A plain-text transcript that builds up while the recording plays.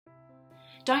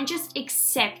Don't just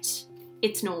accept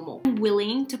it's normal. I'm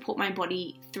willing to put my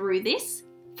body through this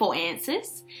for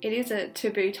answers. It is a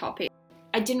taboo topic.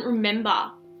 I didn't remember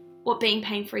what being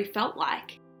pain-free felt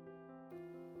like.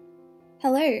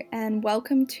 Hello and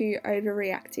welcome to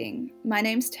Overreacting. My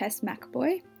name's Tess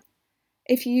McAvoy.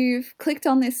 If you've clicked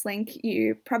on this link,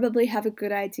 you probably have a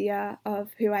good idea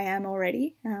of who I am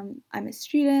already. I'm a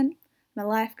student, I'm a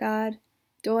lifeguard,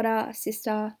 daughter,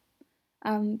 sister.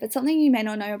 But something you may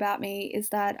not know about me is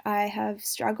that I have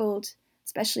struggled,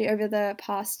 especially over the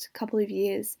past couple of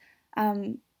years,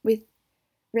 with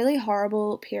really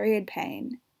horrible period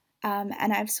pain.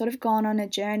 And I've sort of gone on a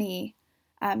journey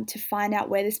to find out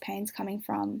where this pain's coming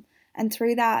from. And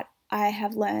through that, I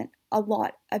have learnt a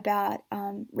lot about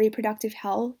reproductive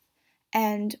health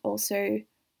and also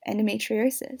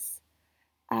endometriosis.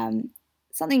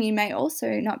 Something you may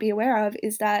also not be aware of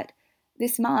is that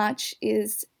this March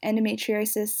is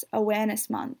Endometriosis Awareness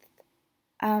Month.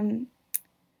 And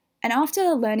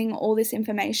after learning all this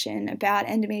information about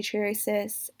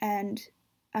endometriosis and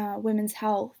women's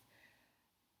health,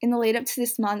 in the lead up to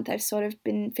this month, I've sort of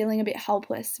been feeling a bit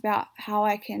helpless about how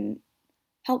I can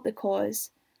help the cause.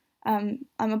 I'm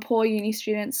a poor uni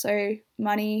student, so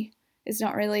money is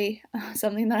not really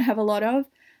something that I have a lot of,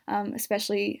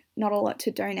 especially not a lot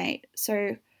to donate.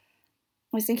 So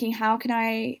I was thinking, how can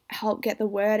I help get the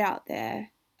word out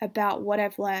there about what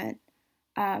I've learned?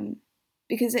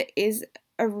 Because it is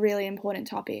a really important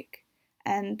topic,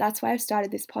 and that's why I've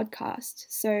started this podcast.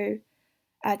 So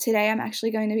today I'm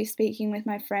actually going to be speaking with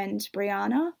my friend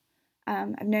Brianna.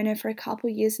 I've known her for a couple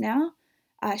years now.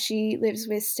 She lives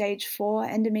with stage 4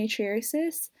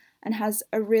 endometriosis and has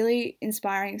a really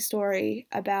inspiring story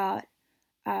about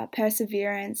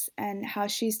perseverance and how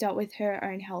she's dealt with her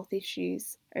own health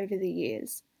issues over the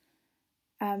years.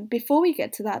 Before we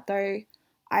get to that though,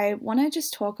 I want to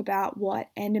just talk about what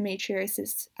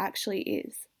endometriosis actually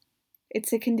is.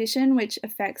 It's a condition which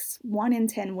affects 1 in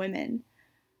 10 women,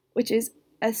 which is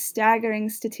a staggering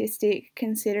statistic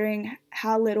considering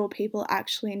how little people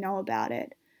actually know about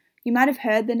it. You might have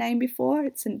heard the name before,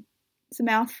 it's a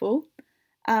mouthful,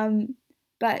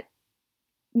 but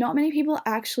not many people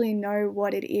actually know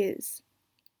what it is.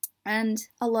 And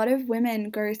a lot of women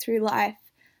go through life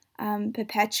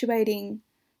perpetuating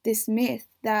this myth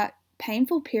that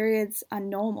painful periods are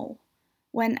normal,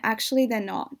 when actually they're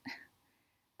not.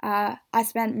 I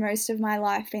spent most of my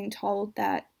life being told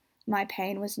that my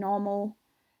pain was normal,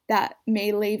 that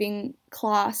me leaving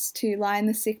class to lie in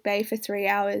the sick bay for 3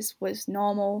 hours was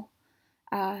normal,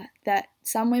 that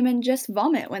some women just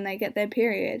vomit when they get their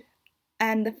period.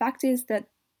 And the fact is that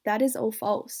that is all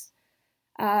false.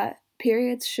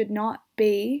 Periods should not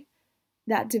be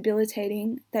that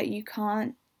debilitating that you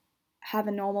can't have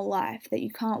a normal life, that you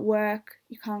can't work,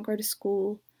 you can't go to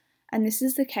school. And this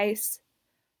is the case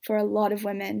for a lot of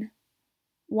women,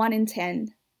 1 in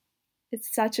 10.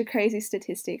 It's such a crazy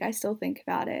statistic, I still think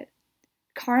about it.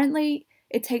 Currently,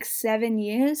 it takes 7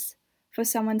 years for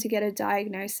someone to get a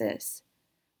diagnosis,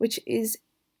 which is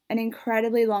an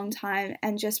incredibly long time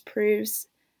and just proves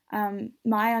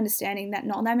my understanding that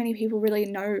not that many people really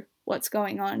know what's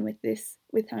going on with this,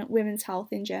 with women's health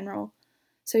in general.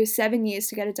 So 7 years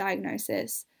to get a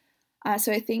diagnosis.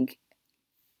 So I think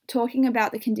talking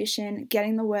about the condition,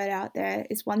 getting the word out there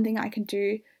is one thing I can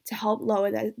do to help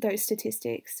lower those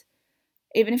statistics.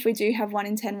 Even if we do have 1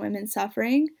 in 10 women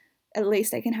suffering, at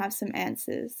least they can have some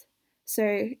answers.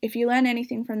 So if you learn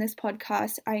anything from this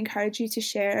podcast, I encourage you to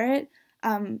share it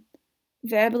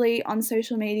verbally on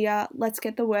social media. Let's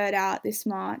get the word out this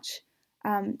March.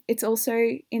 It's also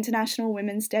International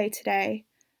Women's Day today.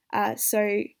 So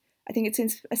I think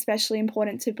it's especially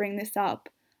important to bring this up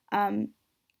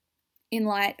in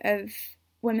light of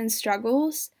women's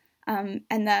struggles, and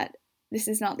that this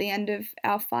is not the end of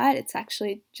our fight, it's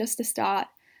actually just a start.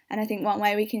 And I think one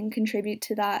way we can contribute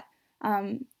to that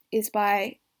is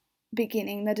by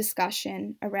beginning the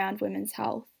discussion around women's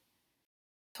health.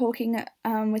 Talking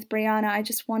with Brianna, I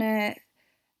just want to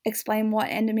explain what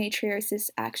endometriosis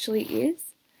actually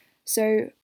is. So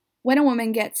when a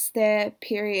woman gets their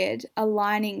period, a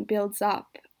lining builds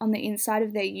up on the inside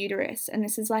of their uterus, and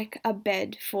this is like a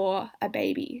bed for a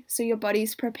baby. So your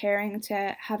body's preparing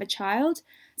to have a child,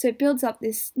 so it builds up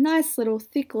this nice little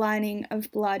thick lining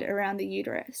of blood around the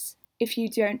uterus. If you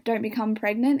don't become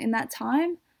pregnant in that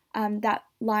time, that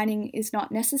lining is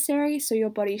not necessary, so your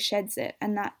body sheds it,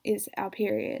 and that is our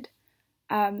period.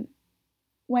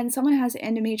 When someone has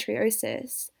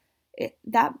endometriosis,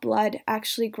 that blood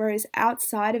actually grows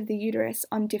outside of the uterus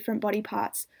on different body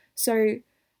parts. So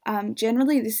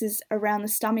generally this is around the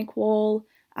stomach wall,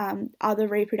 other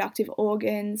reproductive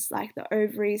organs like the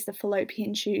ovaries, the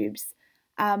fallopian tubes,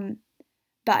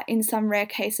 But in some rare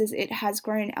cases, it has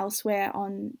grown elsewhere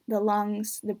on the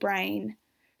lungs, the brain.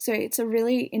 So it's a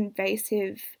really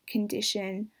invasive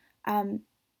condition. And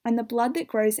the blood that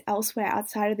grows elsewhere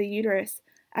outside of the uterus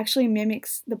actually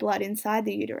mimics the blood inside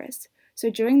the uterus. So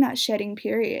during that shedding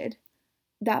period,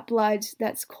 that blood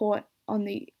that's caught on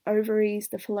the ovaries,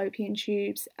 the fallopian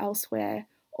tubes, elsewhere,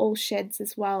 all sheds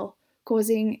as well,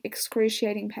 causing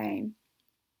excruciating pain.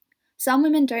 Some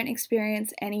women don't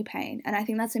experience any pain, and I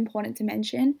think that's important to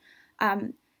mention.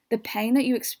 The pain that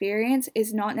you experience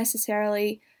is not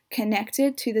necessarily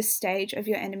connected to the stage of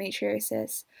your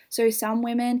endometriosis. So some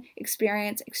women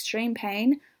experience extreme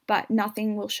pain, but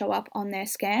nothing will show up on their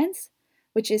scans,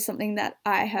 which is something that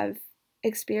I have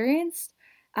experienced.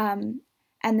 And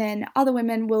then other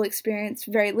women will experience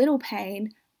very little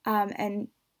pain and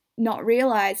not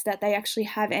realize that they actually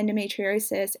have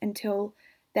endometriosis until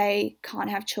they can't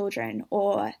have children,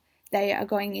 or they are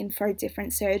going in for a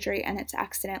different surgery and it's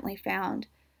accidentally found.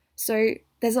 So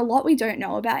there's a lot we don't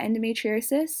know about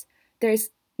endometriosis. There's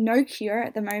no cure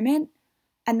at the moment,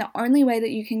 and the only way that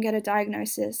you can get a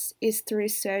diagnosis is through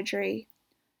surgery.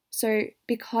 So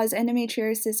because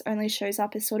endometriosis only shows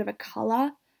up as sort of a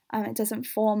colour, it doesn't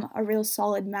form a real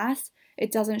solid mass,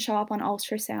 it doesn't show up on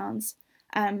ultrasounds.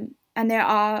 And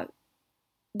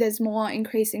there's more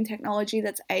increasing technology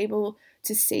that's able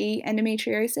to see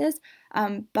endometriosis,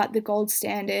 but the gold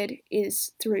standard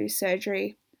is through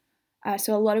surgery.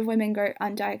 So a lot of women go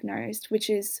undiagnosed, which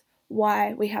is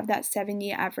why we have that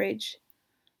 7-year average.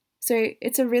 So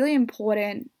it's a really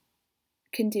important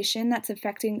condition that's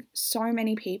affecting so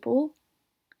many people.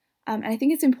 And I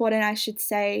think it's important I should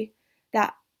say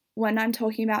that when I'm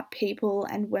talking about people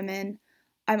and women,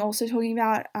 I'm also talking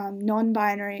about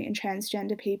non-binary and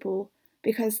transgender people,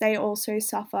 because they also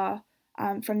suffer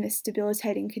from this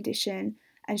debilitating condition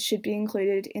and should be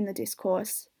included in the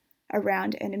discourse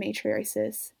around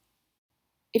endometriosis.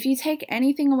 If you take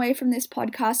anything away from this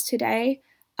podcast today,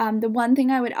 the one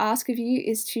thing I would ask of you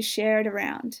is to share it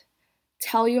around.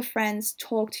 Tell your friends,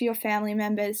 talk to your family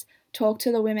members, talk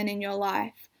to the women in your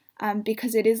life,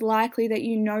 because it is likely that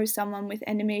you know someone with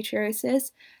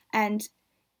endometriosis, and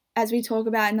as we talk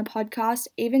about in the podcast,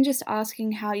 even just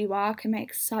asking how you are can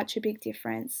make such a big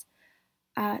difference.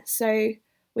 So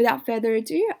without further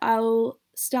ado, I'll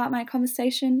start my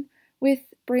conversation with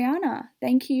Brianna.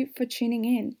 Thank you for tuning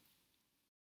in.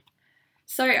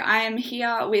 So I am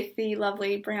here with the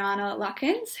lovely Brianna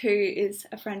Luckins, who is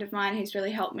a friend of mine who's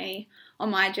really helped me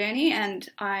on my journey, and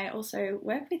I also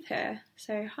work with her.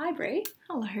 So hi, Bri.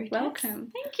 Hello,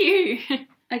 welcome. Thank you.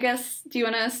 I guess, do you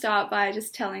want to start by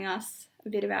just telling us a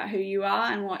bit about who you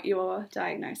are and what your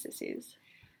diagnosis is?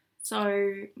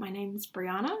 So my name's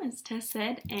Brianna, as Tess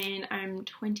said, and I'm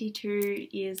 22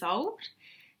 years old,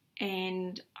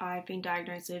 and I've been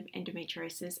diagnosed with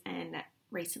endometriosis and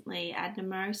recently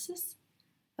adenomyosis.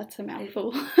 That's a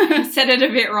mouthful. I said it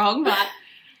a bit wrong, but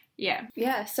yeah.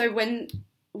 Yeah, so when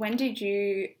did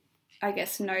you, I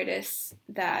guess, notice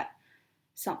that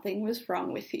something was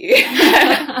wrong with you?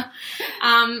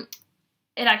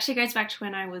 It actually goes back to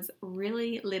when I was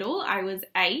really little. I was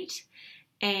 8,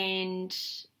 and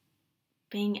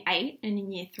being 8 and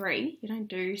in year 3, you don't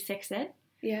do sex ed.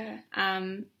 Yeah.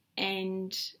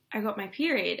 And I got my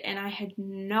period, and I had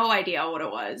no idea what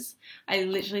it was. I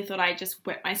literally thought I just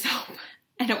wet myself,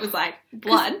 and it was like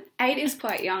blood. 8 is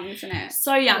quite young, isn't it?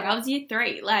 So young. Yeah. I was year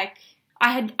 3. Like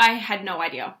I had no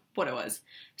idea what it was.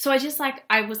 So I just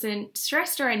I wasn't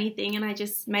stressed or anything, and I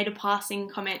just made a passing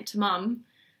comment to Mum.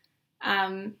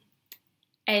 And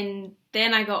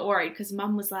then I got worried because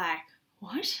Mum was like,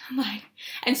 what?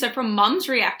 And so from Mum's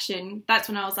reaction, that's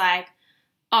when I was like,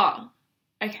 oh,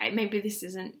 okay, maybe this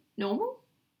isn't normal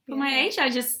for my age. I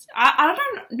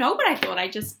don't know what I thought.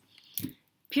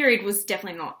 Period was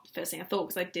definitely not the first thing I thought,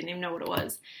 because I didn't even know what it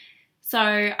was. So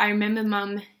I remember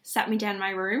Mum sat me down in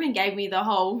my room and gave me the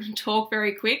whole talk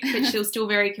very quick, but she was still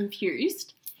very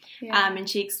confused. Yeah. And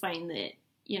she explained that,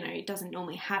 it doesn't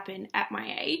normally happen at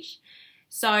my age.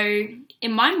 So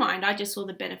in my mind, I just saw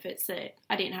the benefits that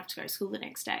I didn't have to go to school the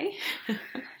next day.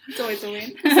 It's always a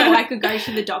win. So I could go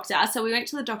to the doctor. So we went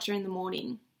to the doctor in the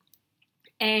morning.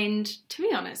 And to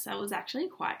be honest, that was actually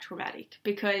quite traumatic,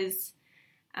 because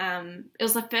it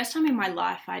was the first time in my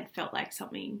life I'd felt like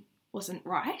something wasn't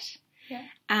right. Yeah.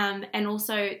 And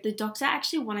also the doctor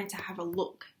actually wanted to have a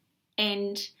look.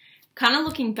 And kind of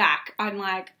looking back, I'm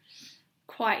like,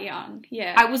 quite young.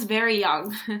 Yeah. I was very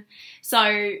young.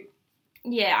 So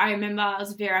yeah, I remember I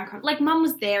was very uncomfortable. Like, Mum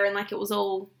was there and it was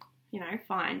all,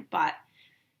 fine. But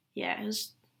yeah, it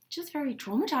was just very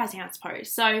traumatizing, I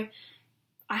suppose. So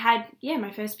I had,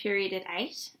 my first period at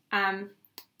 8.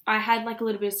 I had a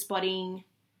little bit of spotting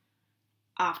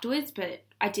afterwards, but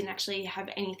I didn't actually have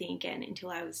anything again until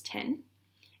I was 10.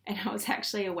 And I was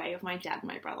actually away with my dad and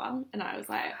my brother. And I was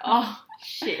like, oh,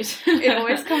 shit. It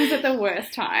always comes at the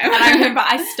worst time. And I remember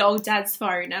I stole Dad's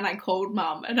phone and I called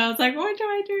Mum. And I was like, what do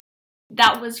I do?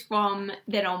 That was from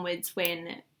then onwards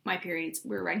when my periods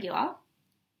were regular.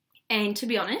 And to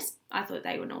be honest, I thought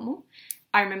they were normal.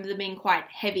 I remember them being quite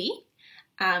heavy,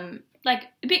 like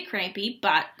a bit crampy,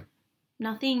 but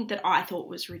nothing that I thought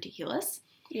was ridiculous.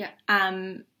 Yeah.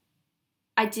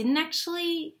 I didn't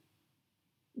actually,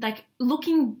 like,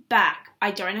 looking back,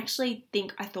 I don't actually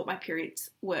think I thought my periods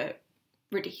were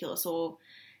ridiculous or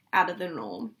out of the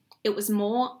norm. It was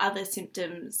more other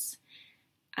symptoms,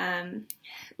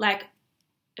 like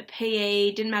a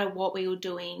PE, didn't matter what we were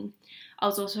doing. I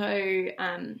was also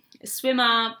a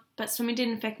swimmer, but swimming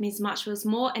didn't affect me as much. It was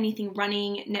more anything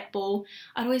running, netball.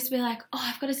 I'd always be like, oh,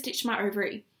 I've got to stitch my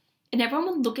ovary. And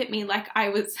everyone would look at me like I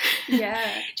was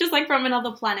just like from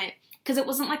another planet, because it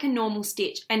wasn't like a normal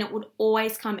stitch, and it would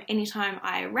always come anytime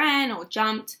I ran or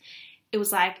jumped. It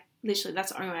was like, literally,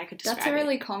 that's the only way I could describe it. That's a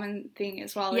really common thing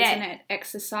as well, isn't it?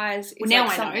 Exercise is now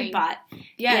like I know, but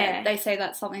they say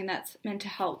that's something that's meant to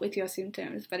help with your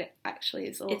symptoms, but it actually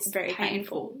is very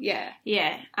painful. Yeah.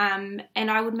 Yeah. And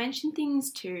I would mention things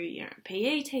to,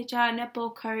 PE teacher,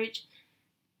 netball coach,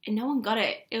 and no one got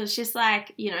it. It was just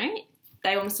like,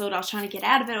 they almost thought I was trying to get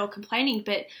out of it or complaining,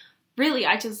 but really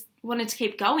I just wanted to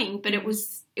keep going, but it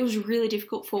was really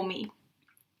difficult for me.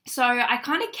 So I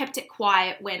kind of kept it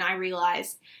quiet when I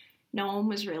realised no one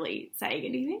was really saying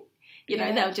anything. They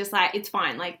were just like, it's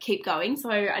fine, like, keep going.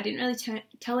 So I didn't really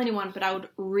tell anyone, but I would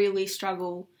really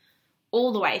struggle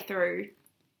all the way through.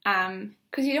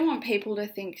 Because you don't want people to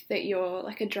think that you're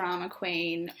like a drama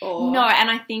queen or... No,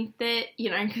 and I think that,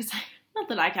 because not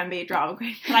that I can be a drama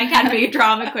queen, but I can be a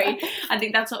drama queen. I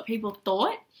think that's what people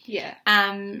thought. Yeah.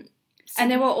 So, and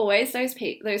there were always those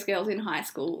girls in high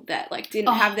school that, like,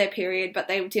 didn't have their period, but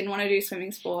they didn't want to do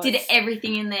swimming sports. Did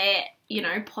everything in their,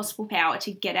 possible power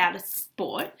to get out of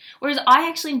sport. Whereas I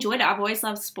actually enjoyed it. I've always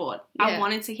loved sport. Yeah. I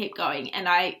wanted to keep going, and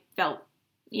I felt,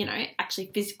 actually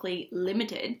physically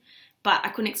limited, but I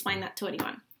couldn't explain that to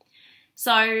anyone.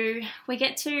 So we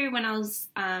get to when I was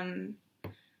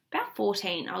about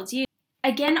 14.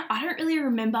 Again, I don't really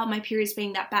remember my periods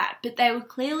being that bad, but they were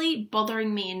clearly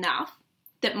bothering me enough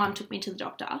that Mum took me to the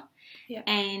doctor. Yeah.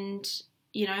 And,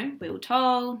 we were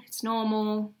told it's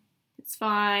normal, it's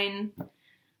fine,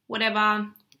 whatever.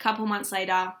 A couple months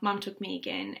later, Mum took me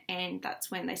again, and that's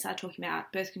when they started talking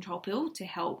about birth control pill to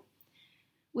help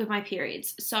with my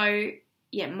periods. So,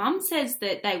 yeah, Mum says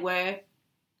that they were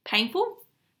painful,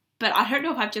 but I don't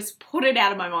know if I've just put it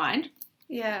out of my mind.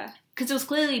 Yeah. Because it was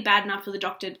clearly bad enough for the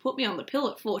doctor to put me on the pill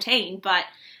at 14, but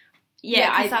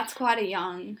because that's quite a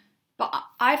young... But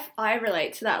I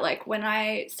relate to that. Like, when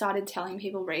I started telling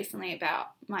people recently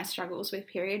about my struggles with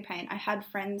period pain, I had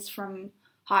friends from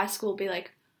high school be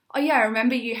like, oh yeah, I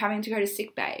remember you having to go to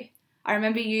sick bay. I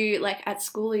remember you, like, at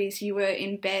schoolies, you were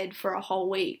in bed for a whole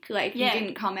week. Like, you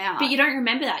didn't come out. But you don't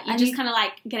remember that. You just kind of,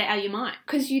 like, get it out of your mind.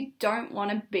 Because you don't want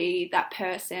to be that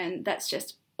person that's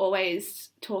just always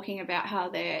talking about how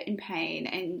they're in pain.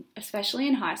 And especially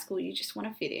in high school, you just want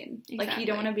to fit in. Exactly. Like, you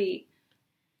don't want to be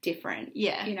different.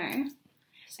 Yeah.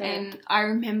 So. And I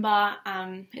remember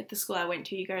at the school I went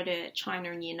to, you go to China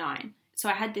in year 9. So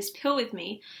I had this pill with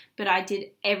me, but I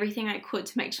did everything I could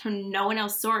to make sure no one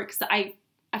else saw it, because I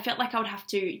felt like I would have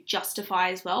to justify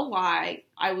as well why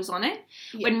I was on it,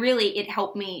 when really it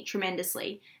helped me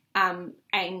tremendously.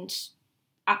 And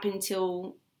up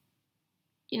until,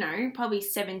 probably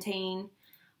 17,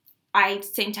 I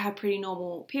seemed to have pretty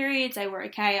normal periods. They were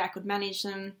okay. I could manage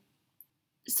them.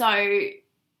 So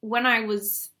when I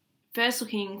was first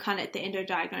looking kind of at the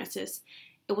endodiagnosis,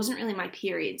 it wasn't really my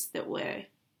periods that were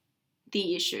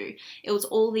the issue. It was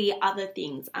all the other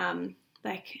things,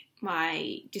 like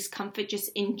my discomfort just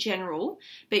in general,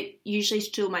 but usually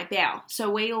still my bowel. So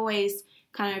we always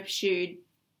kind of pursued,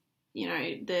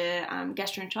 the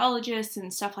gastroenterologists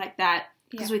and stuff like that,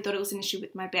 because we thought it was an issue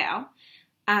with my bowel.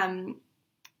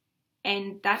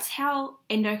 And that's how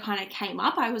endo kind of came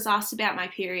up. I was asked about my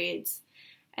periods,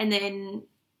 and then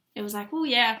it was like, well,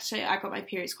 yeah, actually I got my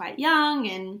periods quite young,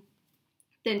 and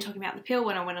then talking about the pill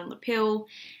when I went on the pill.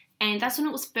 And that's when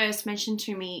it was first mentioned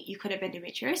to me, you could have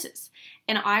endometriosis.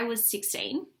 And I was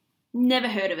 16, never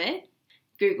heard of it,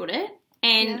 Googled it,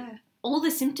 and all the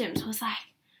symptoms, I was like,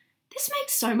 this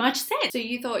makes so much sense. So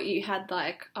you thought you had,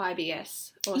 like,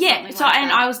 IBS or something like that? Yeah,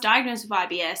 and I was diagnosed with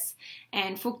IBS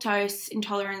and fructose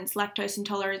intolerance, lactose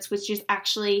intolerance, which is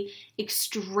actually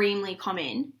extremely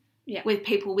common Yeah. with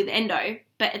people with endo,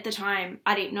 but at the time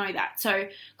I didn't know that. So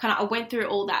kind of I went through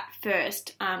all that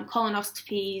first,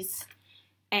 colonoscopies,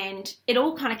 and it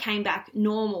all kind of came back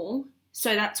normal.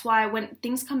 So that's why when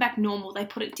things come back normal, they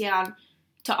put it down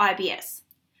to IBS.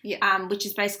 Yeah. Which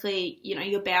is basically, you know,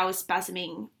 your bowel is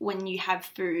spasming when you have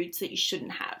foods that you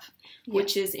shouldn't have,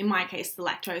 which is, in my case, the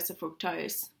lactose, the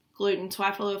fructose, gluten. So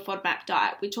I follow a FODMAP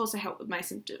diet, which also helped with my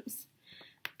symptoms.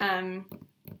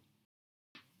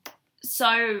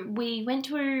 So we went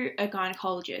to a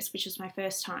gynecologist, which was my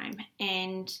first time,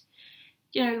 and,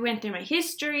 you know, we went through my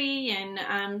history,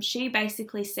 and she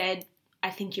basically said, I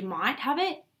think you might have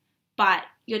it, but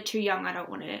you're too young, I don't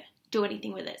want to do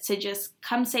anything with it. So just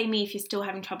come see me if you're still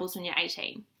having troubles when you're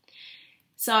 18.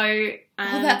 So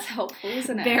that's helpful,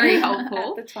 isn't it? Very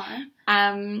helpful. At the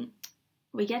time.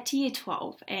 We get to year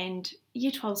 12, and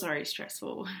year 12 is very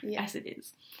stressful, as it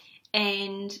is.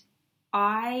 And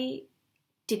I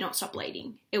did not stop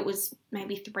bleeding. It was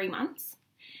maybe 3 months,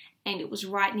 and it was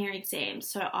right near exams.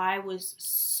 So I was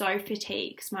so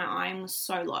fatigued because my iron was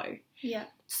so low. Yeah.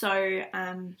 So,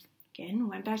 again,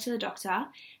 went back to the doctor,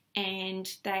 and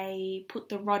they put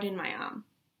the rod in my arm,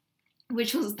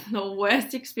 which was the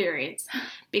worst experience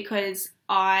because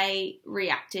I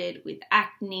reacted with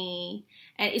acne,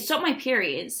 and it stopped my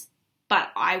periods,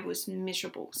 but I was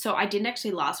miserable. So I didn't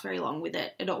actually last very long with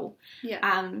it at all.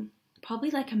 Yeah.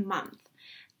 Probably like a month.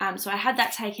 So I had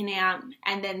that taken out,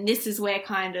 and then this is where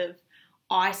kind of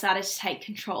I started to take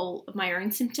control of my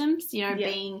own symptoms, you know,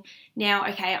 being now,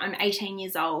 okay, I'm 18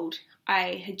 years old.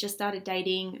 I had just started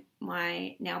dating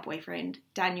my now boyfriend,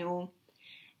 Daniel,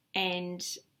 and...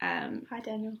 Hi,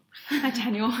 Daniel. Hi,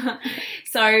 Daniel.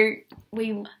 So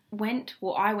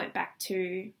I went back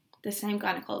to the same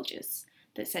gynecologist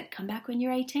that said, come back when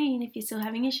you're 18 if you're still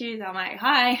having issues. I'm like,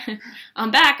 hi,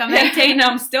 I'm back. I'm 18.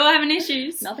 I'm still having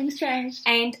issues. Nothing's changed.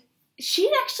 And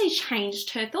she'd actually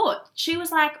changed her thought. She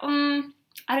was like, I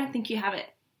don't think you have it.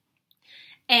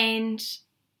 And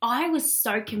I was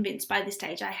so convinced by this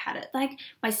stage I had it. Like,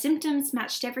 my symptoms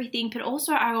matched everything, but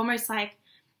also I almost like,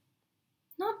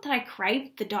 not that I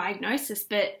craved the diagnosis,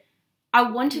 but I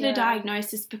wanted a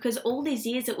diagnosis because all these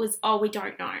years it was, we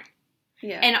don't know.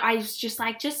 Yeah. And I was just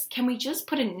like, can we just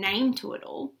put a name to it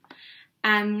all?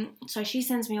 So she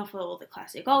sends me off for all the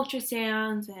classic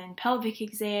ultrasounds and pelvic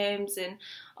exams, and,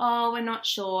 we're not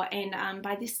sure. And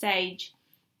by this stage,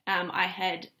 I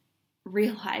had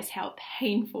realised how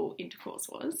painful intercourse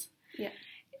was. Yeah.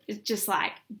 It's just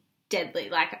like deadly.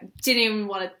 Like, I didn't even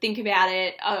want to think about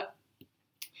it.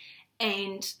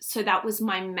 And so that was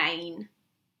my main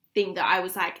thing that I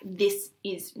was like, this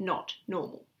is not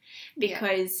normal.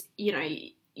 Because, you know,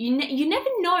 you never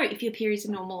know if your periods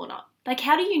are normal or not. Like,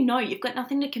 how do you know? You've got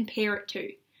nothing to compare it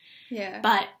to. Yeah.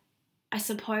 But I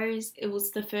suppose it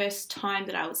was the first time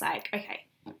that I was like, okay,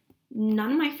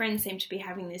 none of my friends seem to be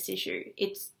having this issue.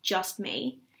 It's just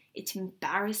me. It's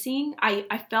embarrassing.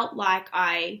 I felt like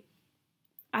I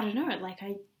don't know, like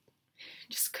I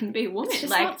just couldn't be a woman. It's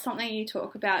just like, not something you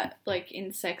talk about, like,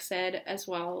 in sex ed as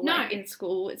well. No. Like, in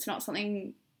school, it's not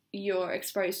something you're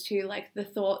exposed to. Like, the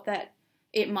thought that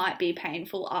it might be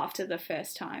painful after the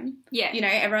first time. Yeah. You know,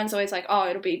 everyone's always like,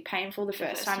 it'll be painful the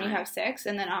first time you have sex,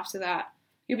 and then after that,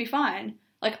 you'll be fine.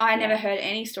 Like, I never heard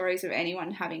any stories of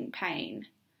anyone having pain.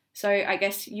 So I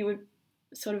guess you would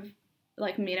sort of,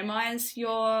 like, minimize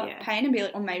your pain and be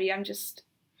like, maybe I'm just...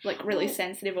 like, really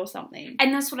sensitive or something.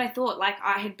 And that's what I thought. Like,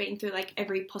 I had been through, like,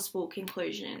 every possible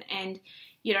conclusion. And,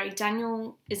 you know,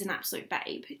 Daniel is an absolute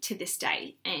babe to this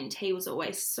day. And he was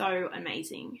always so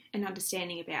amazing and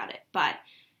understanding about it. But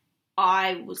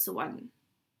I was the one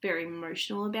very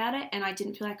emotional about it. And I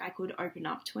didn't feel like I could open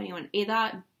up to anyone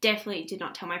either. Definitely did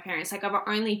not tell my parents. Like, I've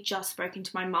only just spoken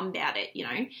to my mum about it, you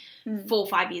know, 4 or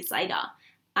 5 years later.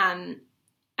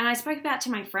 And I spoke about it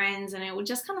to my friends, and it would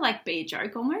just kind of like be a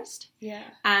joke almost. Yeah.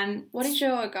 What did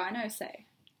your gyno say?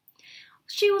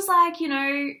 She was like, you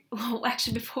know, well,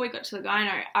 actually, before we got to the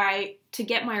gyno, to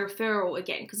get my referral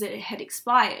again, because it had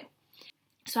expired.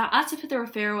 So I asked her for the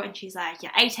referral, and she's like,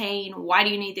 you're 18, why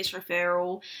do you need this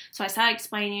referral? So I started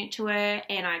explaining it to her,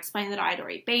 and I explained that I'd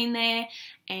already been there.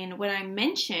 And when I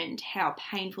mentioned how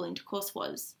painful intercourse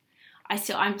was,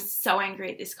 I'm so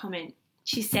angry at this comment.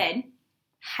 She said,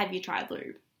 have you tried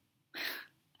lube?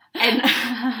 And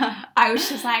I was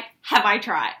just like, have I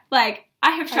tried? Like,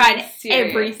 I have tried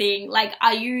everything. Like,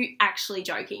 are you actually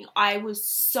joking? I was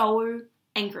so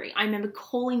angry. I remember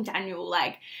calling Daniel,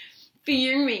 like,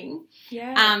 fuming.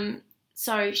 Yeah.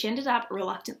 So she ended up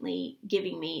reluctantly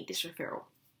giving me this referral.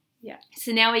 Yeah.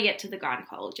 So now we get to the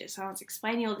gynecologist. I was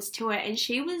explaining all this to her, and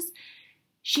she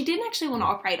didn't actually want to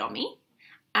operate on me.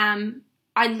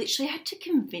 I literally had to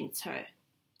convince her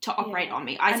to operate on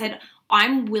me. I said,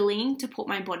 I'm willing to put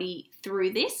my body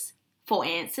through this for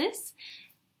answers.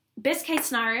 Best case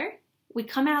scenario, we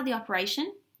come out of the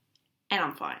operation and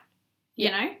I'm fine.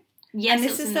 You know? Yes, and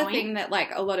this is the thing that,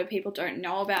 like, a lot of people don't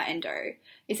know about endo,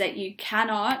 is that you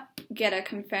cannot get a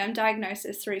confirmed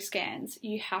diagnosis through scans.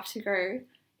 You have to go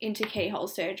into keyhole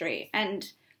surgery.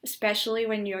 And especially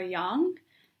when you're young,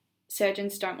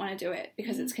 surgeons don't want to do it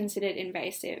because it's considered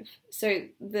invasive. So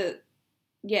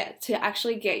to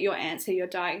actually get your answer, your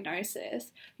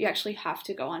diagnosis, you actually have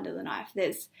to go under the knife.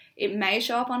 It may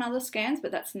show up on other scans,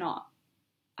 but that's not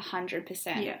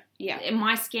 100%. Yeah. And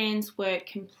my scans were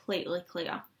completely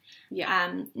clear.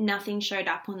 Yeah. Nothing showed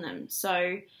up on them.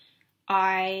 So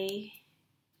I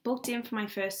booked in for my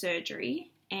first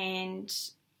surgery and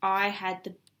I had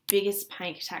the biggest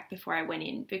panic attack before I went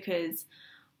in because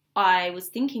I was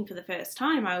thinking for the first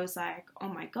time, I was like, oh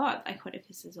my God, like, what if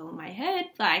this is all in my head?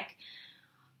 Like,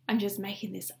 I'm just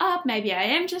making this up. Maybe I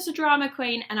am just a drama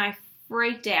queen. And I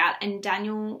freaked out. And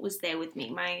Daniel was there with me.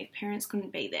 My parents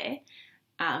couldn't be there.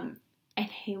 And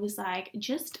he was like,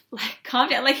 just like calm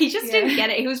down. Like he just didn't get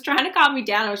it. He was trying to calm me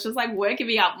down. It was just like working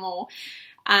me up more.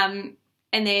 And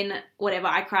then whatever,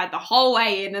 I cried the whole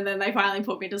way in and then they finally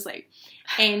put me to sleep.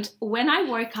 And when I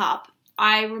woke up,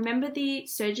 I remember the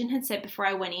surgeon had said before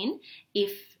I went in,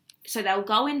 so they'll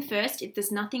go in first. If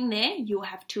there's nothing there, you'll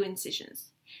have 2 incisions.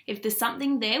 If there's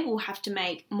something there, we'll have to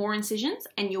make more incisions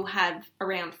and you'll have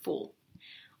around 4.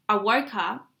 I woke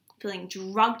up feeling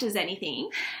drugged as anything.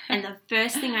 And the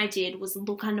first thing I did was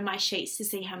look under my sheets to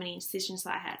see how many incisions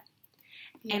I had.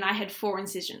 Yeah. And I had 4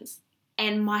 incisions.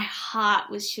 And my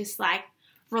heart was just like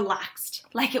relaxed.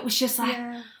 Like it was just like,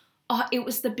 it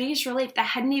was the biggest relief. They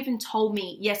hadn't even told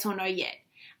me yes or no yet.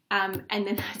 And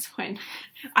then that's when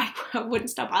I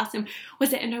wouldn't stop asking them,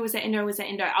 was it endo, was it endo, was it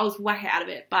endo? I was whack out of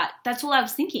it. But that's all I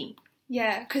was thinking.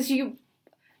 Yeah, because you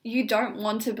don't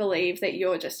want to believe that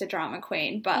you're just a drama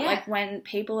queen, but like when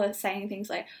people are saying things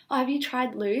like, oh, have you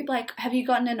tried lube? Like, have you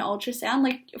gotten an ultrasound?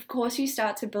 Like, of course you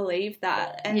start to believe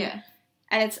that. And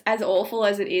it's as awful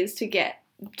as it is to get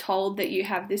told that you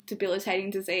have this debilitating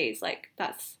disease. Like,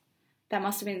 that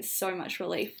must have been so much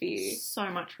relief for you. So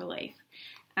much relief.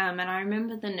 And I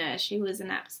remember the nurse, she was an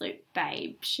absolute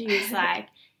babe. She was like,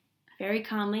 very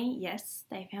calmly, yes,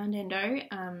 they found endo.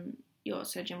 Your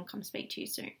surgeon will come speak to you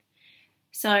soon.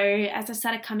 So as I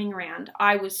started coming around,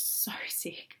 I was so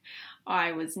sick.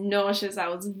 I was nauseous. I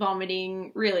was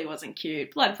vomiting. Really wasn't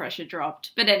cute. Blood pressure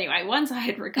dropped. But anyway, once I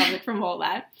had recovered from all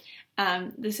that,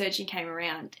 the surgeon came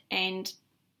around. And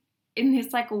in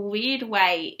this like weird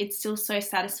way, it's still so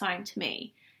satisfying to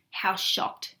me how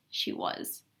shocked she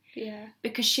was. Yeah.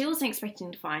 Because she wasn't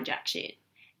expecting to find jack shit.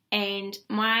 And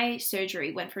my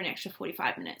surgery went for an extra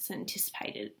 45 minutes than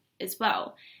anticipated as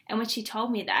well. And when she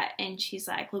told me that, and she's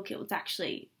like, look, it was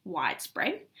actually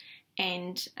widespread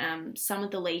and some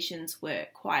of the lesions were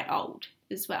quite old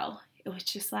as well. It was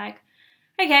just like,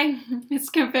 okay, it's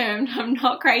confirmed. I'm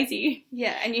not crazy.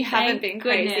 Yeah, and you haven't been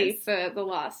crazy for the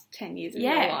last 10 years of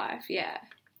your life. Yeah.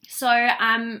 So,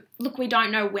 look, we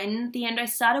don't know when the endo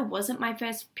started. It wasn't my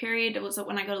first period. It was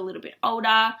when I got a little bit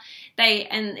older.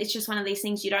 And it's just one of these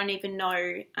things you don't even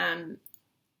know.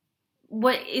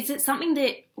 What is it something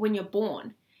that when you're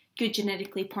born, you're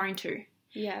genetically prone to?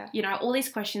 Yeah. You know, all these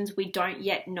questions we don't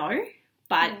yet know,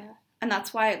 but... Yeah. And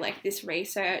that's why, like, this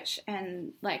research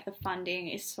and, like, the funding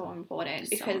is so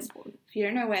important because if you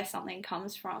don't know where something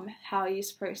comes from, how are you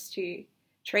supposed to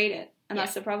treat it? And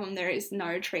that's the problem. There is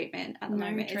no treatment at the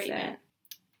moment, is there?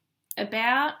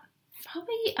 About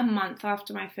probably a month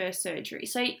after my first surgery.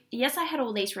 So, yes, I had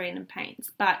all these random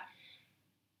pains, but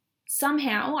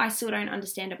somehow I still don't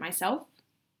understand it myself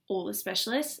or the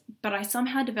specialists, but I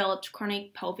somehow developed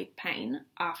chronic pelvic pain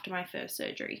after my first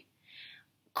surgery.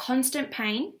 Constant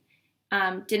pain.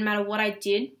 Didn't matter what I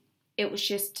did. It was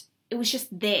just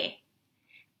there.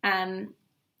 And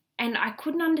I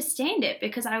couldn't understand it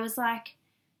because I was like,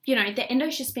 you know, the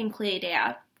endo's just been cleared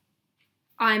out.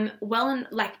 I'm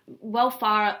well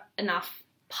far enough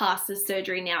past the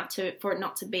surgery now for it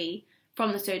not to be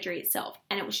from the surgery itself.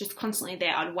 And it was just constantly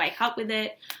there. I'd wake up with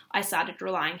it. I started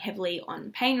relying heavily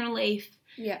on pain relief.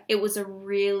 Yeah. It was a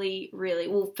really, really,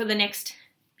 well, for the next,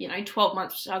 12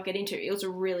 months I'll get into, it was a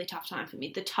really tough time for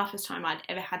me. The toughest time I'd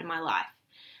ever had in my life.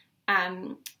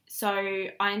 So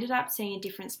I ended up seeing a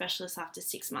different specialist after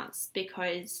 6 months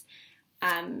because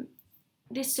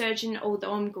this surgeon,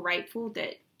 although I'm grateful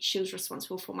that she was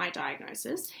responsible for my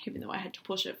diagnosis, even though I had to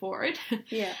push it forward,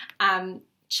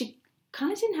 she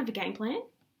kind of didn't have a game plan.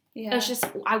 Yeah. It was just,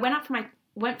 I went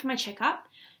for my checkup.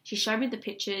 She showed me the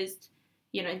pictures.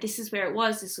 This is where it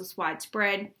was. This was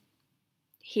widespread.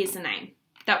 Here's the name.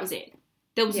 That was it.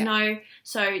 There was Yeah. no,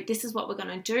 so this is what we're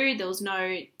going to do. There was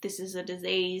no, this is a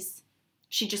disease.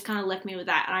 She just kind of left me with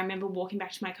that. And I remember walking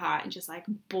back to my car and just like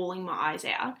bawling my eyes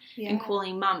out and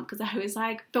calling mum because I was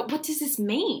like, but what does this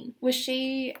mean? Was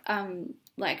she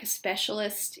like a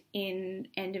specialist in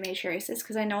endometriosis?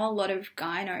 Because I know a lot of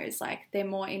gynos, like they're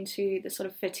more into the sort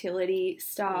of fertility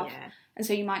stuff. Yeah. And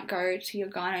so you might go to your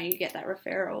gyno, you get that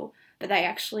referral, but they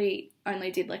actually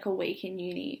only did like a week in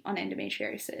uni on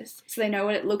endometriosis. So they know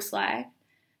what it looks like.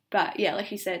 But yeah,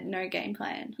 like you said, no game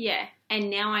plan. Yeah. And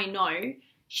now I know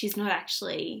she's not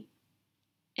actually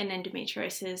an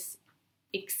endometriosis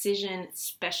excision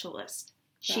specialist.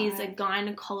 She's a Right.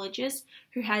 gynecologist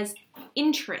who has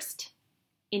interest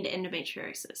in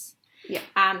endometriosis.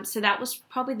 Yeah. So that was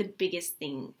probably the biggest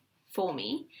thing for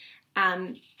me.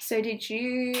 So did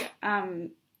you,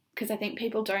 because I think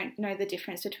people don't know the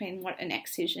difference between what an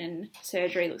excision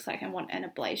surgery looks like and what an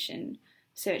ablation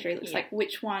surgery looks like.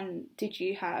 Which one did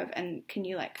you have, and can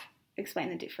you like explain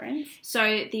the difference?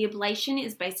 So the ablation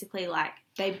is basically like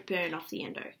they burn off the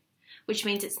endo, which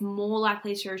means it's more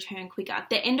likely to return quicker.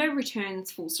 The endo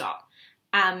returns full stop.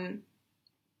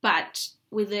 But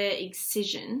with the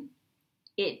excision,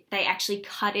 they actually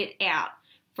cut it out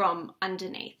from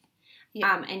underneath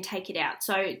and take it out.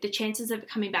 So the chances of it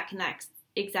coming back in that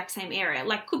exact same area,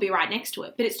 like could be right next to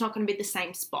it, but it's not going to be the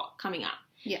same spot coming up.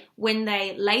 Yeah. When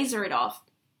they laser it off,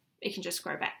 it can just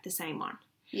grow back the same one.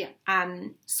 Yeah.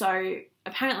 So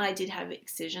apparently I did have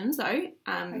excisions though,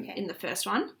 Okay. in the first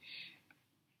one,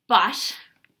 but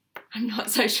I'm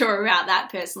not so sure about that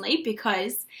personally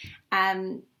because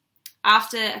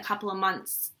after a couple of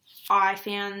months, I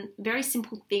found very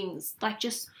simple things like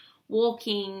just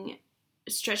walking,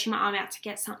 stretching my arm out to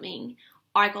get something.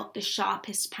 I got the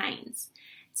sharpest pains.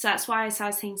 So that's why I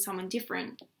started seeing someone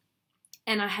different.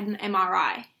 And I had an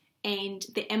MRI, and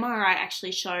the MRI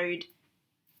actually showed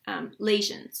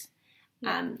lesions,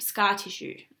 scar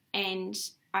tissue, and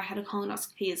I had a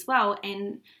colonoscopy as well,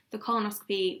 and the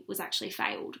colonoscopy was actually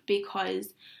failed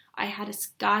because I had a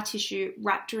scar tissue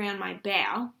wrapped around my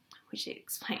bowel, which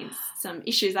explains some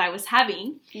issues I was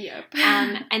having. Yep.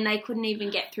 And they couldn't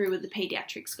even get through with the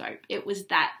pediatric scope. It was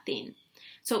that thin.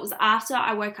 So it was after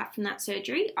I woke up from that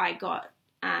surgery, I got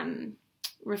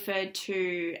referred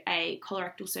to a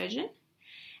colorectal surgeon,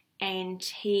 and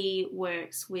he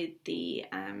works with the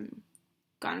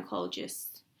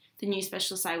gynecologist, the new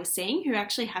specialist I was seeing, who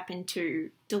actually happened to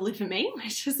deliver me,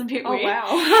 which is a bit weird.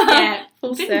 Oh, wow. Yeah,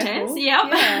 Full bit circle. intense. Yep.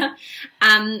 Yeah.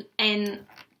 And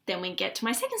then we get to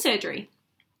my second surgery.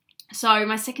 So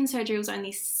my second surgery was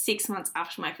only 6 months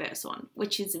after my first one,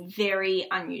 which is very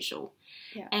unusual.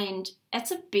 Yeah. And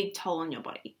it's a big toll on your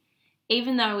body.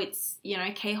 Even though it's,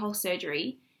 keyhole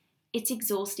surgery, it's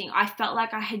exhausting. I felt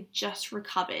like I had just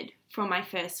recovered from my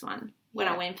first one when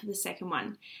I went for the second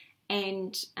one.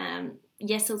 And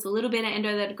yes, there was a little bit of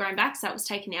endo that had grown back, so that was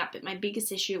taken out, but my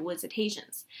biggest issue was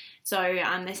adhesions. So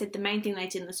they said the main thing they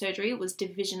did in the surgery was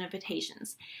division of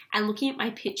adhesions. And looking at my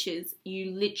pictures,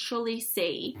 you literally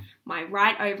see my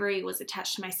right ovary was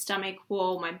attached to my stomach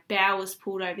wall, my bowel was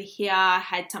pulled over here, I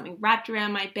had something wrapped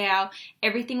around my bowel,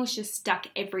 everything was just stuck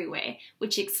everywhere,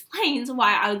 which explains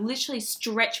why I would literally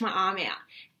stretch my arm out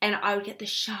and I would get the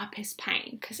sharpest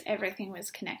pain. Because everything was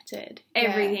connected.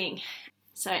 Everything. Yeah.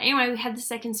 So anyway, we had the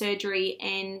second surgery,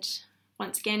 and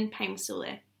once again, pain was still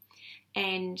there.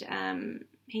 And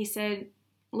he said,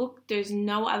 look, there's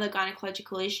no other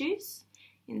gynecological issues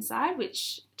inside,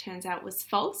 which turns out was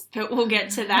false, but we'll get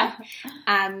to that.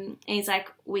 And he's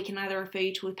like, we can either refer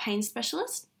you to a pain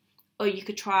specialist or you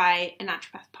could try a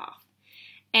naturopath path.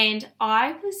 And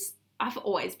I've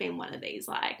always been one of these,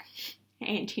 like,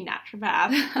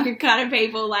 anti-naturopath kind of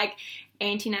people, like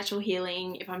anti-natural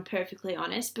healing, if I'm perfectly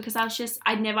honest, because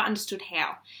I'd never understood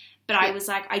how. But I was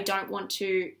like, I don't want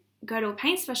to go to a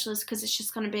pain specialist because it's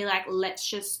just going to be like, let's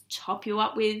just top you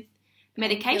up with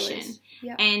medication.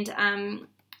 Yep. And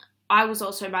I was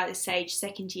also by this stage,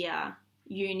 second year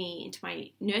uni into my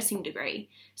nursing degree.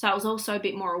 So I was also a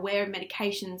bit more aware of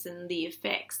medications and the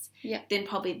effects than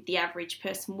probably the average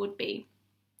person would be.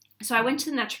 So I went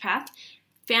to the naturopath,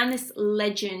 found this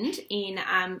legend in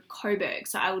Coburg.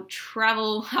 So I would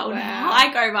travel, I would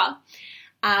hike over,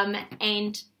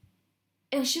 and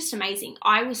it was just amazing.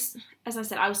 As I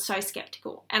said, I was so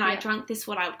skeptical, and I drank this,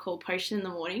 what I would call potion in the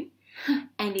morning,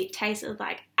 and it tasted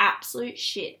like absolute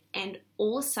shit. And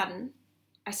all of a sudden,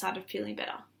 I started feeling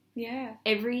better. Yeah.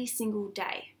 Every single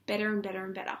day, better and better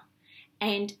and better.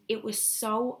 And it was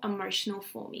so emotional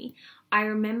for me. I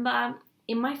remember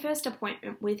in my first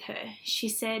appointment with her, she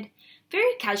said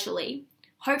very casually,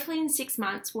 hopefully in 6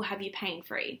 months we'll have you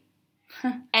pain-free.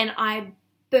 And I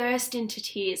burst into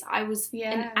tears. I was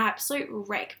Yeah. an absolute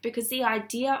wreck because the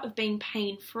idea of being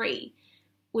pain-free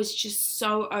was just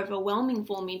so overwhelming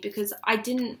for me because I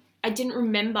didn't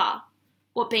remember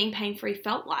what being pain-free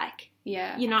felt like.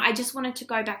 Yeah. You know, I just wanted to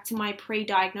go back to my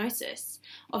pre-diagnosis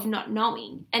of not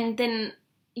knowing. And then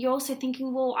you're also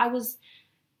thinking, well, I was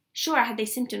sure I had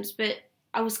these symptoms, but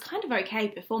I was kind of okay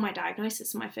before my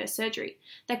diagnosis and my first surgery.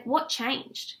 Like, what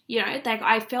changed? You know, like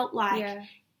I felt like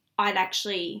I'd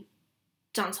actually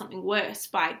done something worse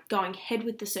by going ahead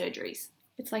with the surgeries.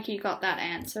 It's like you got that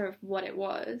answer of what it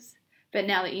was, but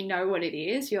now that you know what it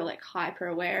is, you're like hyper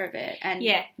aware of it. And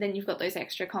then you've got those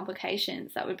extra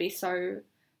complications that would be so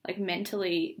like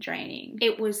mentally draining.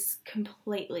 It was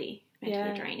completely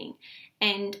mentally draining.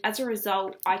 And as a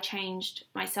result, I changed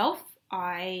myself.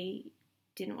 I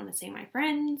didn't want to see my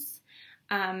friends.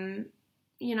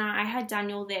 You know, I had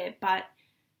Daniel there, but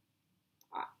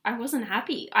I wasn't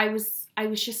happy. I was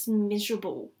just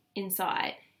miserable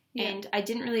inside, and I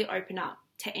didn't really open up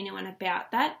to anyone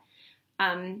about that.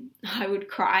 I would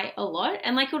cry a lot,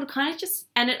 and like it would kind of just,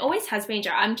 and it always has been.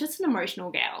 I'm just an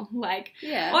emotional gal, like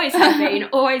always have been,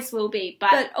 always will be.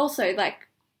 But also, like,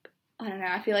 I don't know.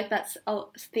 I feel like that's a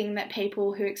thing that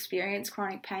people who experience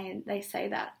chronic pain, they say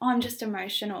that, oh, I'm just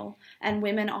emotional, and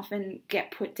women often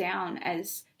get put down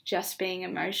as just being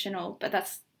emotional, but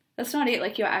that's not it.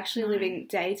 Like, you're actually living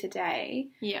day to day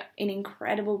in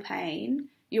incredible pain.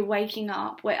 You're waking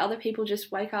up where other people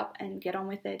just wake up and get on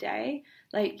with their day.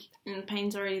 Like, and the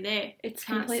pain's already there. It's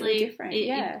completely different.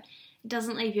 It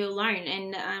doesn't leave you alone.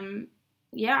 And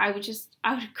I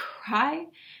would cry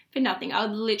for nothing. I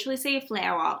would literally see a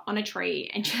flower on a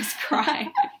tree and just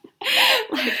cry.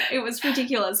 Like, it was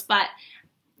ridiculous, but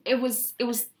it was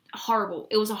horrible.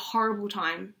 It was a horrible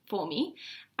time for me.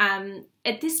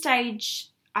 At this stage,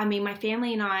 I mean, my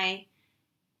family and I,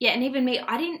 and even me,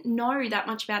 I didn't know that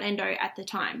much about endo at the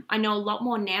time. I know a lot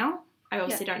more now. I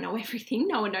obviously don't know everything.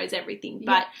 No one knows everything.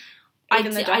 But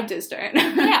even the doctors don't.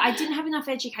 I didn't have enough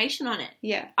education on it.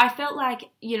 Yeah. I felt like,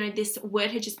 you know, this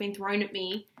word had just been thrown at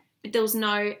me, but there was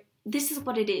no, this is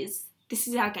what it is. This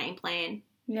is our game plan.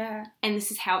 Yeah. And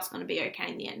this is how it's going to be okay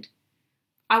in the end.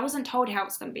 I wasn't told how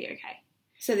it's going to be okay.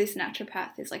 So this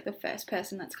naturopath is like the first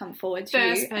person that's come forward to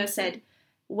you and said,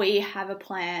 we have a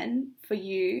plan for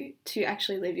you to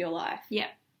actually live your life. Yeah.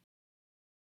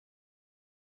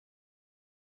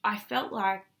 I felt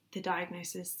like the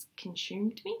diagnosis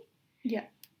consumed me. Yeah.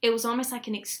 It was almost like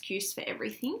an excuse for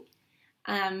everything.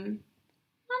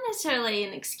 Not necessarily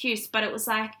an excuse, but it was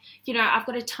like, you know, I've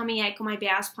got a tummy ache or my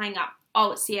bowel's playing up.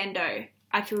 Oh, it's the endo.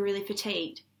 I feel really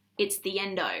fatigued. It's the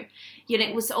endo. You know,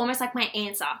 it was almost like my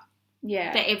answer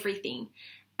for everything.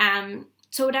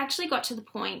 So it actually got to the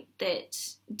point that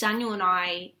Daniel and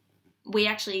I, we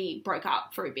actually broke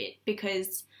up for a bit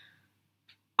because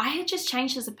I had just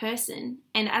changed as a person,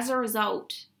 and as a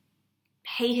result,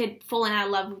 he had fallen out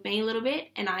of love with me a little bit,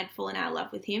 and I had fallen out of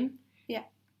love with him. Yeah.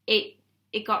 It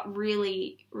got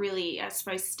really, really, I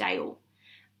suppose, stale.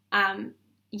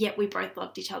 Yet we both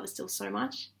loved each other still so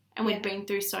much, and we'd been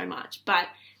through so much. But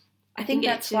I think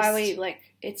that's why we, like,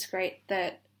 it's great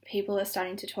that people are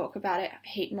starting to talk about it a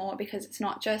heap more, because it's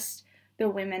not just the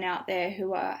women out there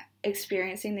who are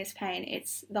experiencing this pain,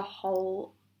 it's the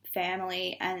whole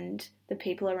family and the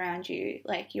people around you,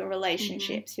 like your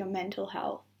relationships, your mental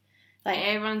health. Like,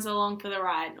 everyone's along for the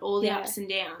ride, all the ups and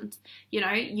downs. You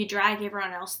know, you drag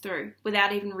everyone else through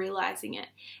without even realising it.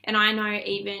 And I know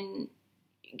even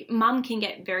Mum can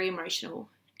get very emotional,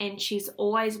 and she's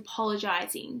always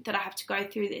apologising that I have to go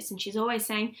through this. And she's always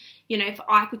saying, you know, if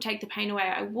I could take the pain away,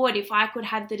 I would. If I could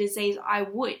have the disease, I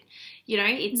would. You know,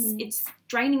 it's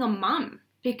draining on Mum,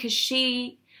 because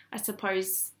she, I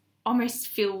suppose, almost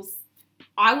feels,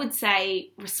 I would say,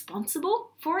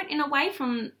 responsible for it in a way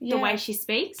from the way she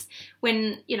speaks.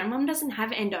 When, you know, Mum doesn't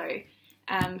have endo.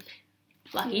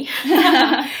 Lucky.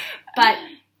 But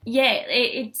yeah,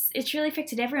 it's really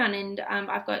affected everyone. And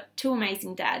I've got two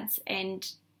amazing dads,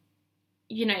 and,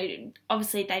 you know,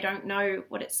 obviously they don't know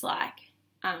what it's like.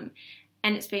 And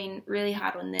it's been really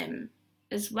hard on them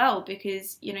as well,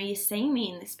 because, you know, you're seeing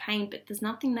me in this pain, but there's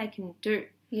nothing they can do.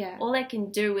 Yeah. All they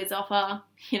can do is offer,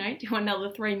 you know, do you want another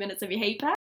 3 minutes of your heat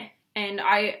pack? And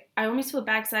I almost feel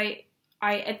bad, because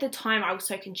I at the time I was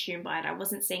so consumed by it, I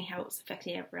wasn't seeing how it was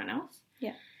affecting everyone else.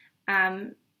 Yeah.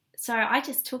 So I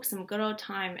just took some good old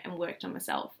time and worked on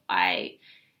myself.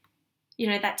 You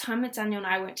know, that time that Daniel and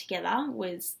I weren't together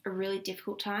was a really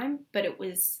difficult time, but it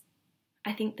was,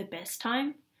 I think, the best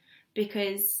time,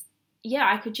 because,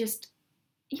 I could just,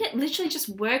 literally just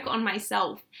work on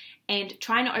myself and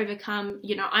trying to overcome,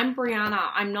 you know, I'm Brianna.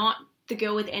 I'm not the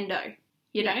girl with endo,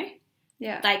 you know?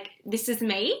 Yeah. Like, this is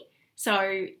me.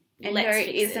 So Endo let's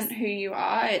fix isn't this. who you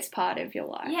are, it's part of your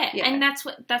life. Yeah, and that's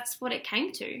what it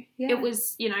came to. Yeah. It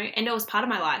was, Endo was part of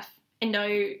my life.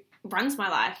 Endo runs my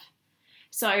life.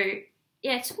 So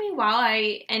yeah, it took me a while.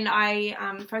 I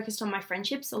focused on my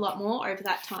friendships a lot more over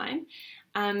that time,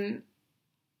 and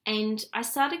I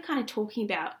started kind of talking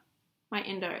about my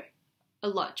endo a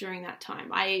lot during that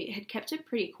time. I had kept it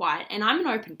pretty quiet, and I'm an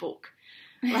open book.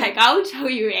 Like, I will tell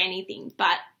you anything,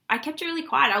 but I kept it really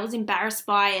quiet. I was embarrassed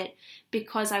by it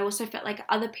because I also felt like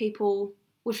other people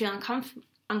would feel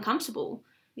uncomfortable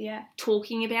Yeah.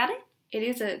 talking about it. It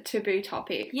is a taboo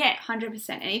topic. Yeah.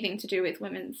 100%. Anything to do with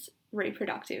women's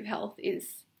reproductive health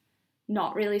is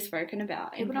not really spoken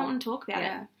about. People don't want to talk about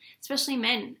Yeah. it, especially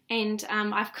men. And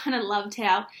I've kind of loved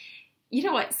how, you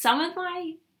know what, I'm going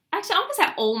to say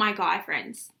all my guy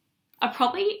friends are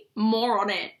probably more on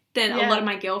it than a lot of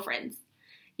my girlfriends.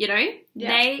 Yeah.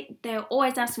 They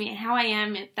always ask me how I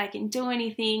am, if they can do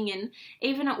anything, and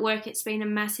even at work it's been a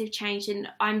massive change, and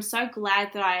I'm so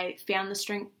glad that I found the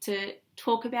strength to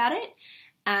talk about it.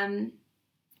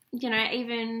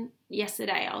 Even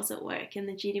yesterday I was at work and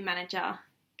the duty manager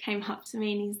came up to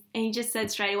me and he just said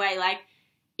straight away, like,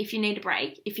 if you need a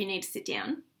break, if you need to sit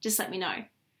down, just let me know.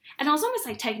 And I was almost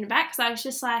like taken aback because I was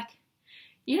just like,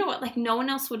 you know what, like no one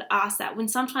else would ask that, when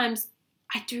sometimes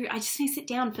I just need to sit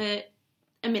down for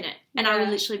a minute and I would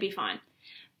literally be fine.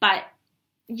 But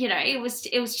it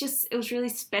was really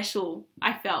special,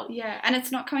 I felt. Yeah, and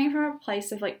it's not coming from a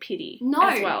place of like pity No.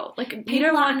 as well. Like, you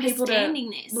don't want people to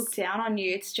this. look down on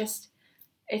you. It's just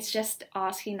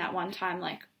asking that one time,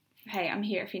 like, hey, I'm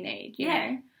here if you need, you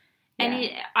know?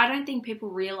 And I don't think people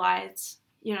realise,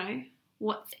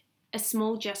 what a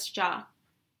small gesture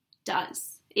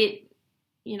does. It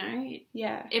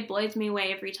blows me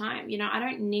away every time. I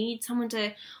don't need someone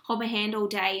to hold my hand all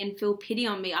day and feel pity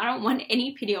on me. I don't want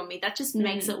any pity on me. That just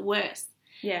makes it worse.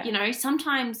 Yeah.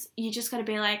 Sometimes you just got to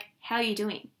be like, how are you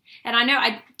doing? And I know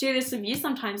I do this with you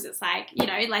sometimes. It's like,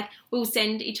 like we'll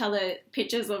send each other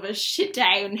pictures of a shit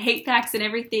day and heat packs and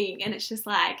everything. And it's just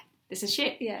like, this is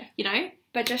shit. Yeah.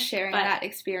 But just sharing that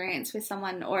experience with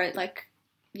someone, or like,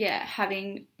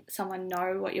 having someone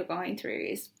know what you're going through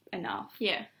is enough.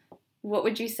 Yeah. What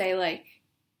would you say, like,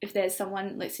 if there's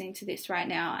someone listening to this right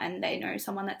now and they know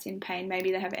someone that's in pain,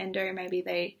 maybe they have endo, maybe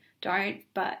they don't,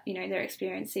 but, they're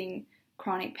experiencing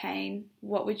chronic pain,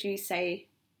 what would you say,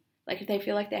 like, if they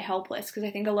feel like they're helpless? Because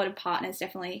I think a lot of partners,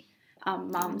 definitely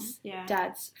mums,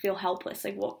 dads, feel helpless.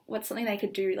 Like, what's something they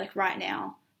could do, like, right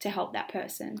now to help that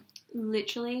person?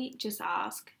 Literally just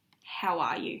ask, how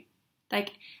are you?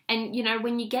 Like, and,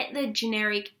 when you get the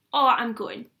generic, oh, I'm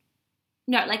good.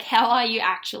 No, like, how are you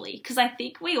actually? Because I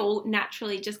think we all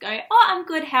naturally just go, oh, I'm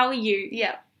good, how are you?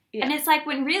 Yeah. And it's like,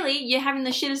 when really you're having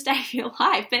the shittest day of your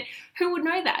life, but who would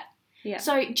know that? Yeah.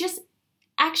 So just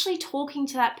actually talking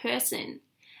to that person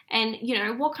and,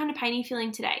 what kind of pain are you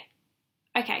feeling today?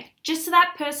 Okay, just so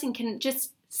that person can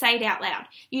just say it out loud.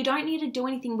 You don't need to do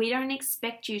anything. We don't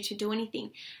expect you to do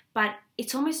anything. But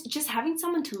it's almost just having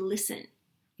someone to listen,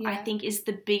 I think, is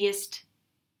the biggest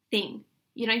thing.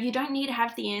 You don't need to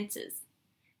have the answers.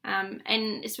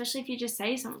 And especially if you just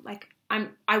say something like,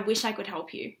 I wish I could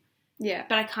help you. Yeah.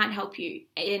 But I can't help you.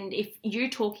 And if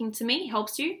you talking to me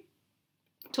helps you,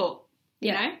 talk,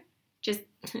 you know, just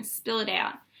spill it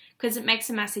out, because it makes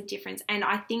a massive difference. And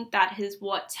I think that is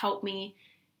what's helped me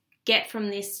get from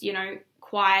this,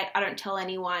 quiet, I don't tell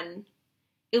anyone.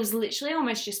 It was literally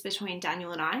almost just between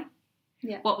Daniel and I.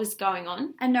 Yeah. What was going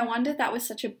on. And no wonder that was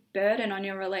such a burden on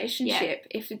your relationship.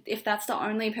 Yeah. If that's the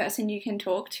only person you can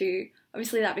talk to,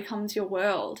 obviously that becomes your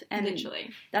world. And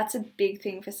literally, that's a big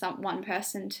thing for one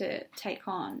person to take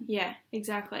on. Yeah,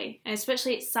 exactly. And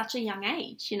especially at such a young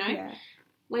age, Yeah.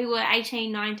 We were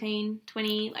 18, 19,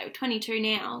 20, like 22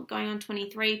 now, going on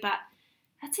 23, but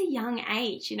that's a young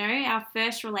age, our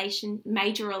first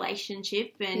major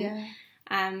relationship.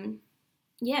 And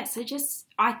so just,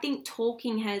 I think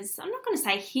talking has, I'm not going to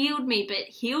say healed me, but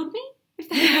healed me, if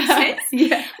that makes sense.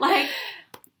 Yeah. Like,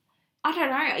 I don't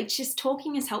know, it's just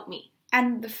talking has helped me.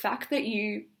 And the fact that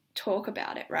you talk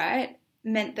about it, right,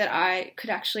 meant that I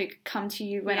could actually come to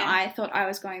you when I thought I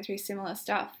was going through similar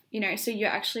stuff, so you're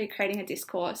actually creating a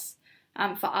discourse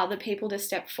for other people to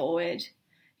step forward,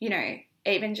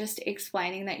 even just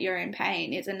explaining that you're in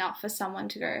pain is enough for someone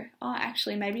to go, oh,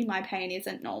 actually, maybe my pain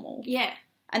isn't normal. Yeah.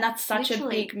 And that's such a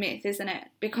big myth, isn't it?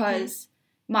 Because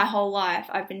my whole life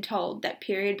I've been told that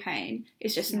period pain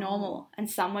is just normal. And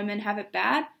some women have it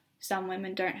bad, some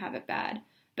women don't have it bad.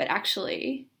 But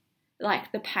actually,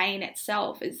 like, the pain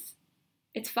itself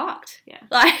it's fucked. Yeah.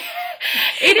 Like,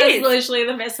 it That's literally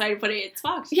the best way to put it. It's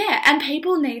fucked. Yeah, and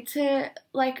people need to,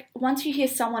 like, once you hear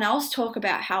someone else talk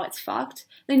about how it's fucked,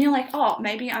 then you're like, oh,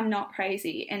 maybe I'm not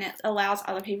crazy. And it allows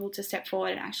other people to step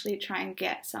forward and actually try and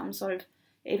get some sort of,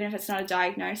 even if it's not a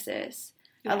diagnosis,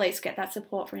 at least get that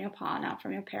support from your partner,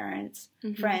 from your parents,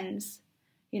 friends,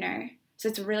 you know. So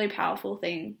it's a really powerful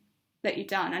thing that you've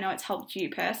done. I know it's helped you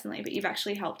personally, but you've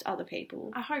actually helped other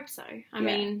people. I hope so. I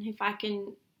mean, if I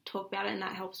can talk about it and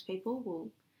that helps people, well,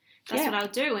 that's what I'll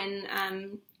do.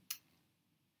 And,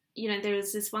 you know, there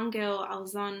was this one girl I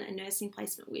was on a nursing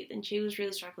placement with, and she was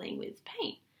really struggling with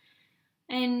pain.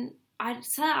 And I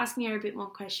started asking her a bit more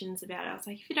questions about it. I was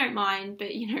like, if you don't mind,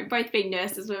 but, you know, both being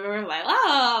nurses, we were like, la,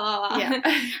 la, la.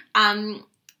 Yeah.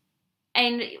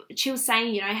 And she was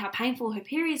saying, you know, how painful her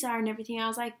periods are and everything. I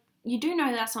was like, you do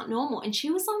know that's not normal. And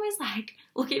she was almost like,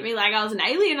 look at me like I was an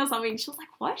alien or something. She was like,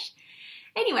 what?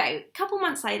 Anyway, a couple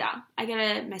months later, I get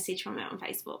a message from her on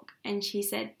Facebook. And she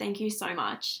said, thank you so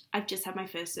much. I've just had my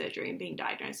first surgery and being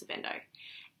diagnosed with endo.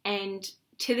 And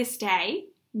to this day,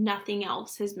 nothing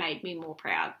else has made me more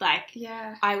proud. Like,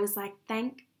 I was like,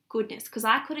 thank goodness. Because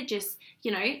I could have just,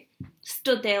 you know,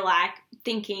 stood there like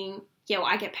thinking, yeah, well,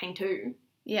 I get pain too.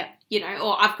 Yeah. You know,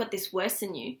 or I've got this worse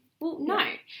than you. Well, no. Yeah.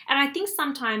 And I think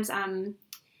sometimes,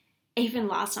 even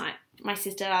last night, my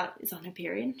sister is on her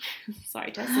period.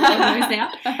 Sorry, Tess, I knows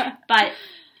now. But,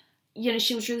 you know,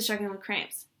 she was really struggling with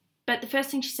cramps. But the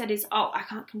first thing she said is, oh, I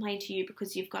can't complain to you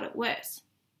because you've got it worse.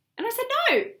 And I said,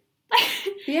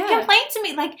 no. Complain to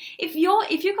me. Like, if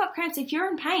you've got cramps, if you're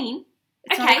in pain,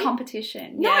 it's not a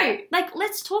competition. No, like,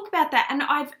 let's talk about that. And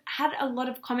I've had a lot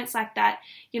of comments like that.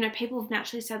 You know, people have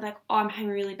naturally said, like, oh, I'm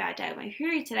having a really bad day with my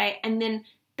period today. And then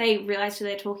they realise who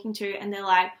they're talking to and they're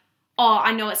like, oh,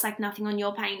 I know it's like nothing on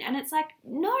your pain. And it's like,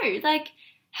 no, like,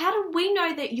 how do we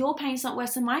know that your pain's not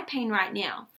worse than my pain right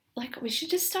now? Like, we should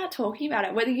just start talking about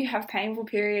it. Whether you have painful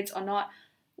periods or not,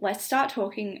 let's start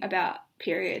talking about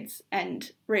periods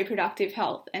and reproductive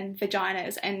health and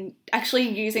vaginas and actually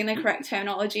using the correct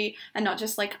terminology and not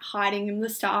just, like, hiding in the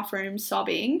staff room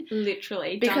sobbing.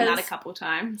 Literally, done that a couple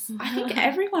times. I think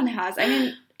everyone has. I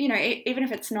mean, you know, even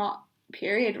if it's not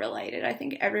period related, I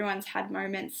think everyone's had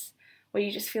moments where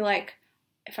you just feel like,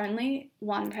 if only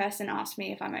one person asked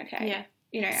me if I'm okay. Yeah.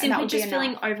 You know, simply and that would just be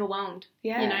feeling overwhelmed.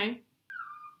 Yeah. You know?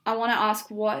 I want to ask,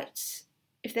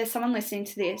 if there's someone listening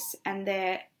to this and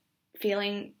they're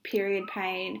feeling period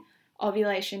pain,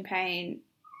 ovulation pain,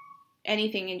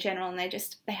 anything in general, and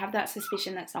they have that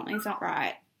suspicion that something's not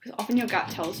right, because often your gut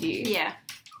tells you. Yeah.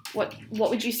 What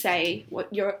would you say?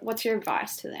 What's your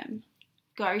advice to them?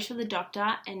 Go to the doctor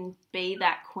and be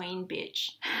that queen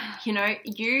bitch. You know,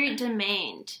 you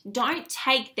demand. Don't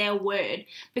take their word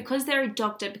because they're a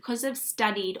doctor, because they've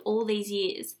studied all these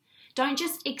years. Don't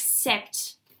just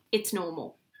accept it's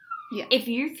normal. Yeah. If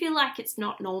you feel like it's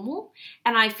not normal,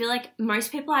 and I feel like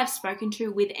most people I've spoken to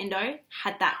with endo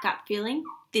had that gut feeling,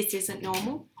 this isn't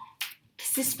normal,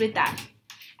 persist with that.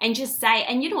 And just say,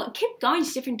 and you know what, keep going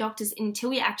to different doctors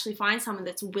until you actually find someone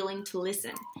that's willing to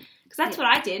listen. Because that's what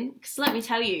I did. Because let me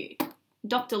tell you,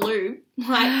 Dr. Lou, like,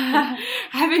 I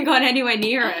haven't gone anywhere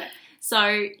near it.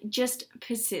 So just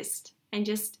persist and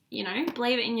just, you know,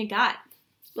 believe it in your gut.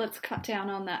 Let's cut down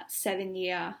on that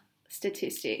 7-year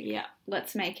statistic. Yeah.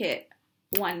 Let's make it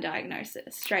one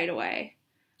diagnosis straight away.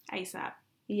 ASAP.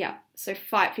 Yeah. So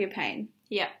fight for your pain.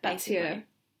 Yeah. That's basically.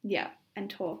 and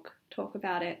talk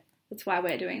about it. That's why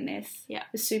we're doing this. Yeah.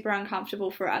 It's super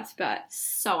uncomfortable for us, but...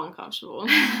 So uncomfortable.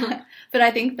 But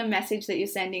I think the message that you're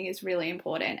sending is really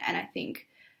important, and I think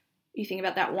you think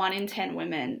about that 1 in 10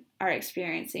 women are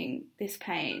experiencing this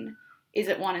pain. Is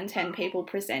it 1 in 10 people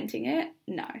presenting it?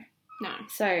 No.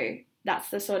 So that's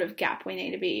the sort of gap we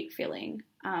need to be filling,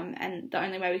 and the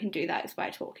only way we can do that is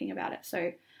by talking about it.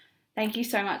 So thank you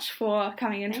so much for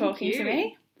coming and talking to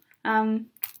me.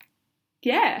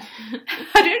 Yeah.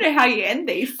 I don't know how you end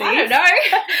these things. I don't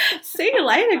know. See you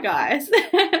later, guys.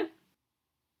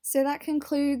 So that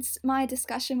concludes my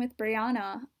discussion with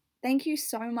Brianna. Thank you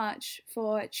so much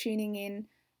for tuning in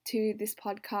to this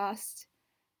podcast.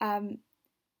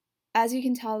 As you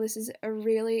can tell, this is a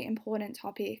really important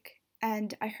topic,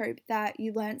 and I hope that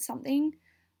you learned something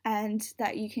and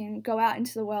that you can go out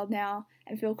into the world now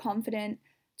and feel confident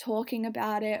talking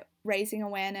about it, raising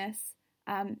awareness.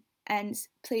 And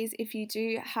please, if you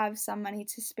do have some money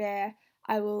to spare,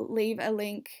 I will leave a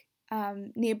link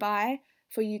nearby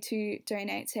for you to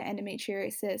donate to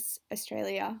Endometriosis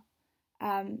Australia,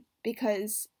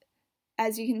 because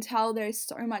as you can tell, there's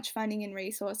so much funding and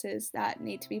resources that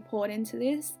need to be poured into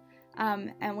this,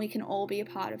 and we can all be a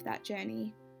part of that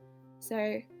journey. So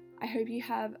I hope you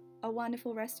have a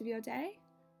wonderful rest of your day.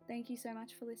 Thank you so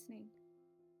much for listening.